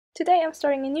Today I'm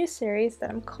starting a new series that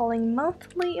I'm calling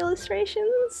Monthly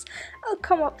Illustrations. I'll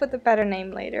come up with a better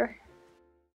name later.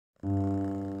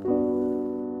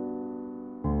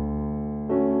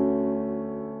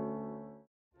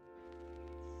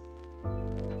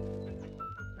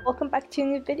 Welcome back to a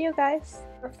new video, guys.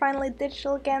 We're finally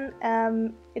digital again.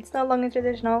 It's no longer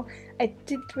traditional. I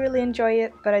did really enjoy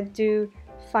it, but I do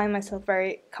find myself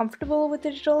very comfortable with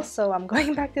digital, so I'm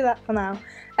going back to that for now.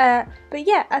 But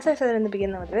yeah, as I said in the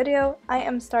beginning of the video, I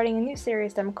am starting a new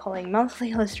series that I'm calling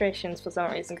Monthly Illustrations for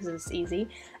some reason, because it's easy.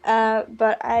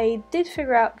 But I did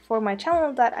figure out for my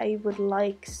channel that I would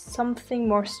like something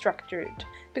more structured.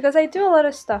 Because I do a lot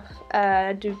of stuff.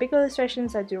 I do big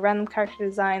illustrations, I do random character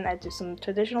design, I do some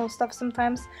traditional stuff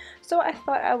sometimes. So I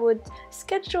thought I would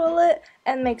schedule it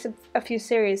and make a few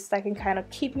series that can kind of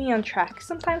keep me on track.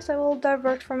 Sometimes I will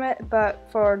divert from it, but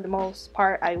for the most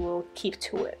part I will keep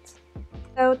to it.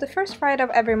 So the first Friday of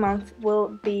every month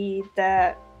will be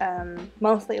the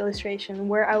monthly illustration,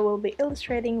 where I will be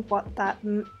illustrating what that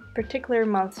particular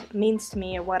month means to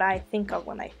me or what I think of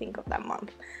when I think of that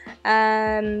month.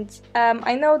 And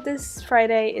I know this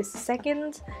Friday is the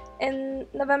 2nd in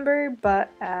November, but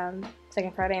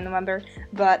second Friday in November,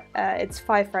 but it's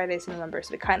 5 Fridays in November,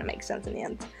 so it kind of makes sense in the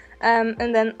end.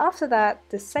 And then after that,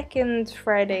 the 2nd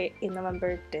Friday in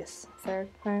November, this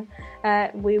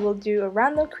 3rd, we will do a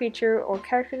random creature or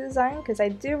character design, because I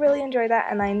do really enjoy that,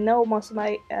 and I know most of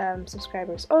my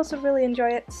subscribers also really enjoy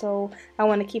it, so I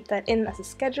want to keep that in as a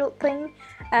scheduled thing.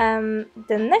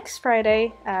 The next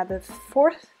Friday, the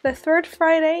 3rd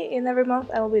Friday in every month,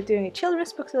 I will be doing a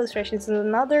children's books illustrations and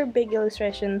another big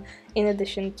illustration in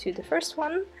addition to the first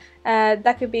one.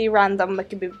 That could be random,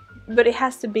 that could be, but it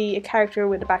has to be a character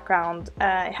with a background.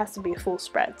 It has to be a full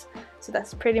spread, so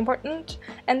that's pretty important.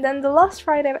 And then the last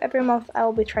Friday of every month I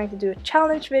will be trying to do a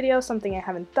challenge video, something I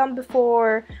haven't done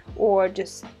before, or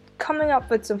just coming up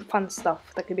with some fun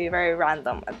stuff that could be very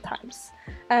random at times.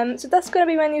 So that's gonna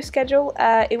be my new schedule.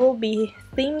 It will be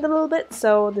themed a little bit,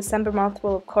 so December month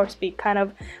will of course be kind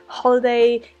of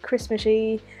holiday,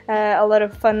 Christmassy, a lot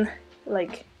of fun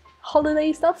like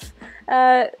holiday stuff,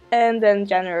 and then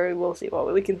January we'll see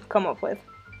what we can come up with.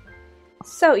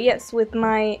 So yes, with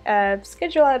my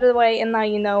schedule out of the way, and now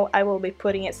you know I will be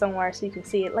putting it somewhere so you can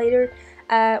see it later,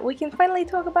 we can finally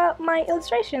talk about my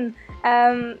illustration.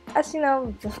 As you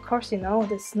know, of course you know,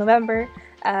 this is November,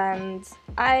 and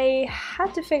I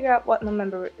had to figure out what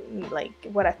November, like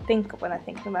what I think when I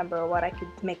think November, or what I could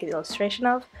make an illustration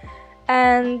of.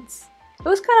 And it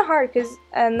was kind of hard because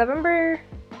November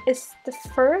is the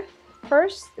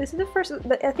first, is it the first?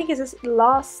 I think it's this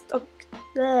last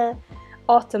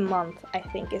autumn month, I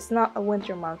think. It's not a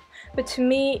winter month, but to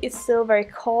me it's still very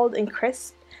cold and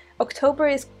crisp. October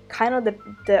is kind of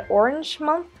the orange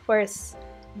month, where it's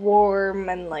warm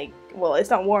and like, well, it's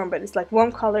not warm, but it's like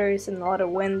warm colors and a lot of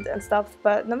wind and stuff.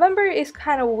 But November is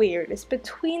kind of weird. It's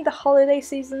between the holiday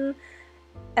season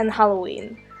and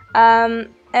Halloween.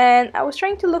 And I was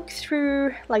trying to look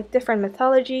through like different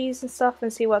mythologies and stuff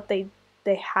and see what they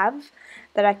have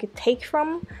that I could take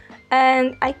from,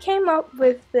 and I came up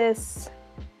with this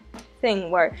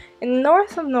thing where in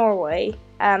north of Norway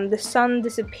the sun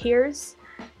disappears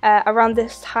around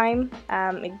this time.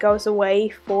 It goes away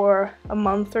for a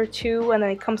month or two and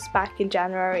then it comes back in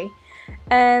January.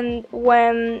 And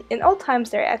when in old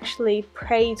times they actually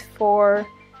prayed for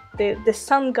the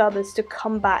sun goddess to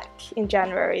come back in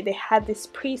January, they had this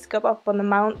priest go up on the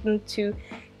mountain to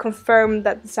confirm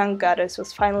that the sun goddess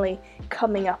was finally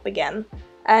coming up again.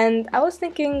 And I was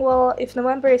thinking, well, if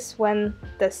November is when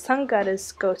the sun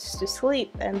goddess goes to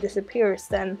sleep and disappears,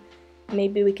 then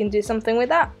maybe we can do something with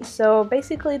that. So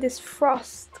basically this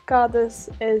frost goddess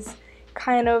is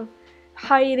kind of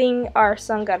hiding our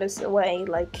sun goddess away,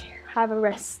 like have a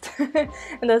rest.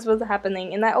 And that's what's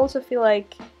happening. And I also feel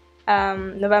like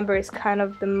November is kind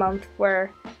of the month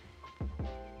where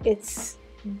it's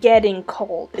getting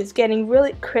cold. It's getting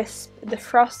really crisp. The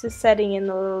frost is setting in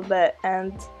a little bit,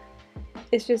 and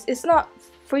it's not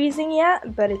freezing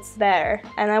yet, but it's there.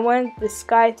 And I want the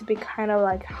sky to be kind of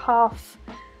like half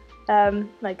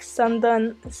like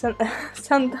sundown,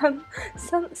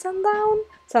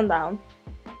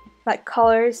 like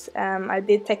colors. I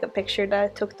did take a picture that I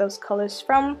took those colors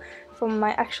from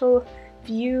my actual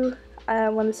view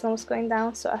when the sun was going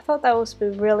down, so I thought that would be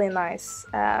really nice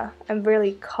and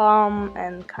really calm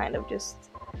and kind of just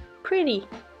pretty.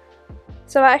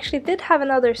 So I actually did have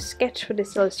another sketch for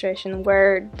this illustration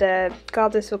where the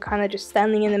goddess was kind of just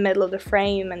standing in the middle of the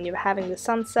frame, and you're having the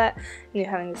sunset, and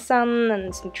you're having the sun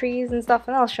and some trees and stuff,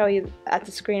 and I'll show you at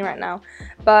the screen right now.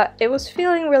 But it was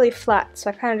feeling really flat, so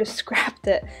I kind of just scrapped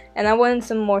it, and I wanted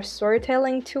some more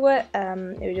storytelling to it.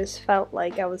 It just felt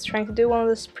like I was trying to do one of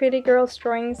those pretty girls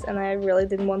drawings, and I really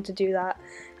didn't want to do that.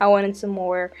 I wanted some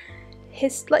more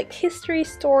history,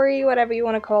 story, whatever you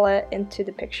want to call it, into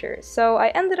the picture. So I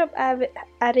ended up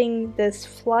adding this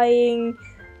flying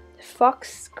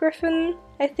fox griffin,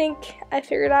 I think I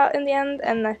figured out in the end,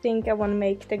 and I think I want to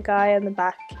make the guy in the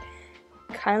back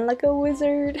kind of like a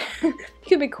wizard. It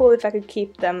could be cool if I could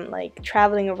keep them like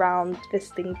traveling around,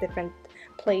 visiting different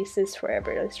places for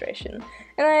every illustration.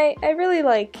 And I really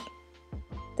like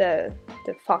the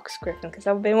fox griffin, because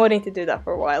I've been wanting to do that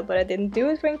for a while, but I didn't do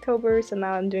it for Inktober, so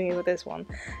now I'm doing it with this one.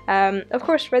 Of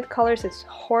course, red colors is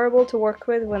horrible to work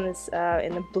with when it's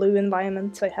in a blue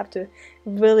environment, so I have to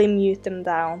really mute them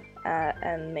down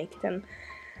and make them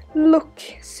look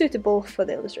suitable for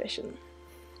the illustration.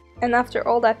 And after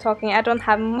all that talking, I don't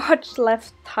have much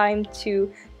left time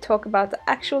to talk about the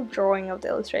actual drawing of the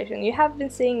illustration. You have been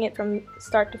seeing it from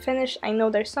start to finish. I know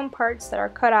there's some parts that are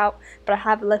cut out, but I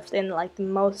have left in like the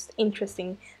most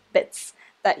interesting bits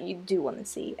that you do want to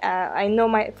see. I know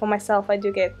for myself, I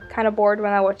do get kind of bored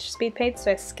when I watch speed paint,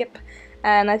 so I skip.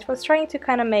 And I was trying to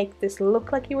kind of make this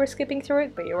look like you were skipping through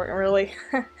it, but you weren't really.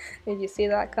 Did you see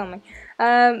that coming?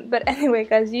 But anyway,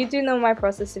 guys, you do know my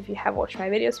process if you have watched my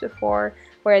videos before,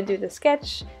 where I do the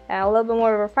sketch, a little bit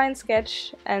more of a refined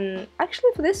sketch, and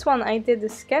actually for this one I did the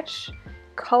sketch,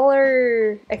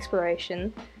 color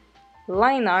exploration,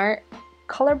 line art,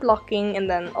 color blocking, and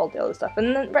then all the other stuff.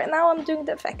 And then right now I'm doing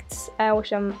the effects,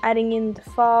 which I'm adding in the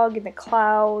fog and the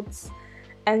clouds,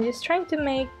 and just trying to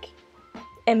make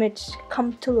image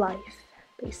come to life,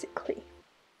 basically.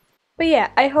 But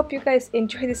yeah, I hope you guys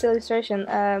enjoyed this illustration.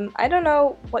 I don't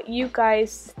know what you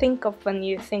guys think of when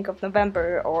you think of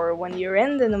November, or when you're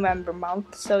in the November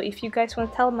month, so if you guys want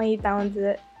to tell me down in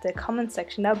the comment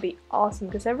section, that would be awesome,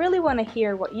 because I really want to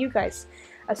hear what you guys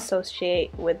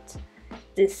associate with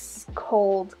this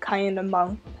cold kind of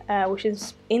month, which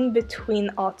is in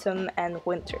between autumn and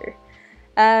winter.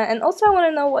 And also I want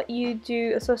to know what you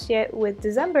do associate with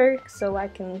December, so I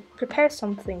can prepare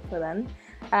something for then.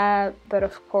 But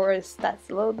of course that's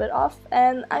a little bit off,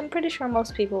 and I'm pretty sure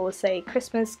most people will say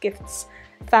Christmas, gifts,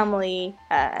 family,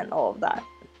 and all of that.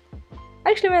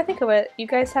 Actually, when I think of it, you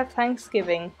guys have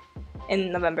Thanksgiving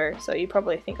in November, so you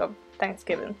probably think of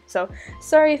Thanksgiving. So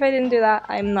sorry if I didn't do that,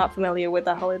 I'm not familiar with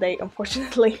that holiday,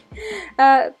 unfortunately.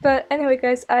 But anyway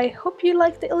guys, I hope you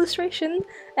liked the illustration,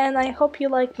 and I hope you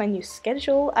like my new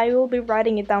schedule. I will be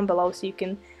writing it down below so you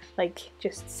can like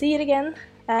just see it again.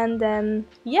 And then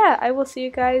yeah, I will see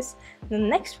you guys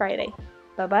next Friday.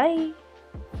 Bye bye!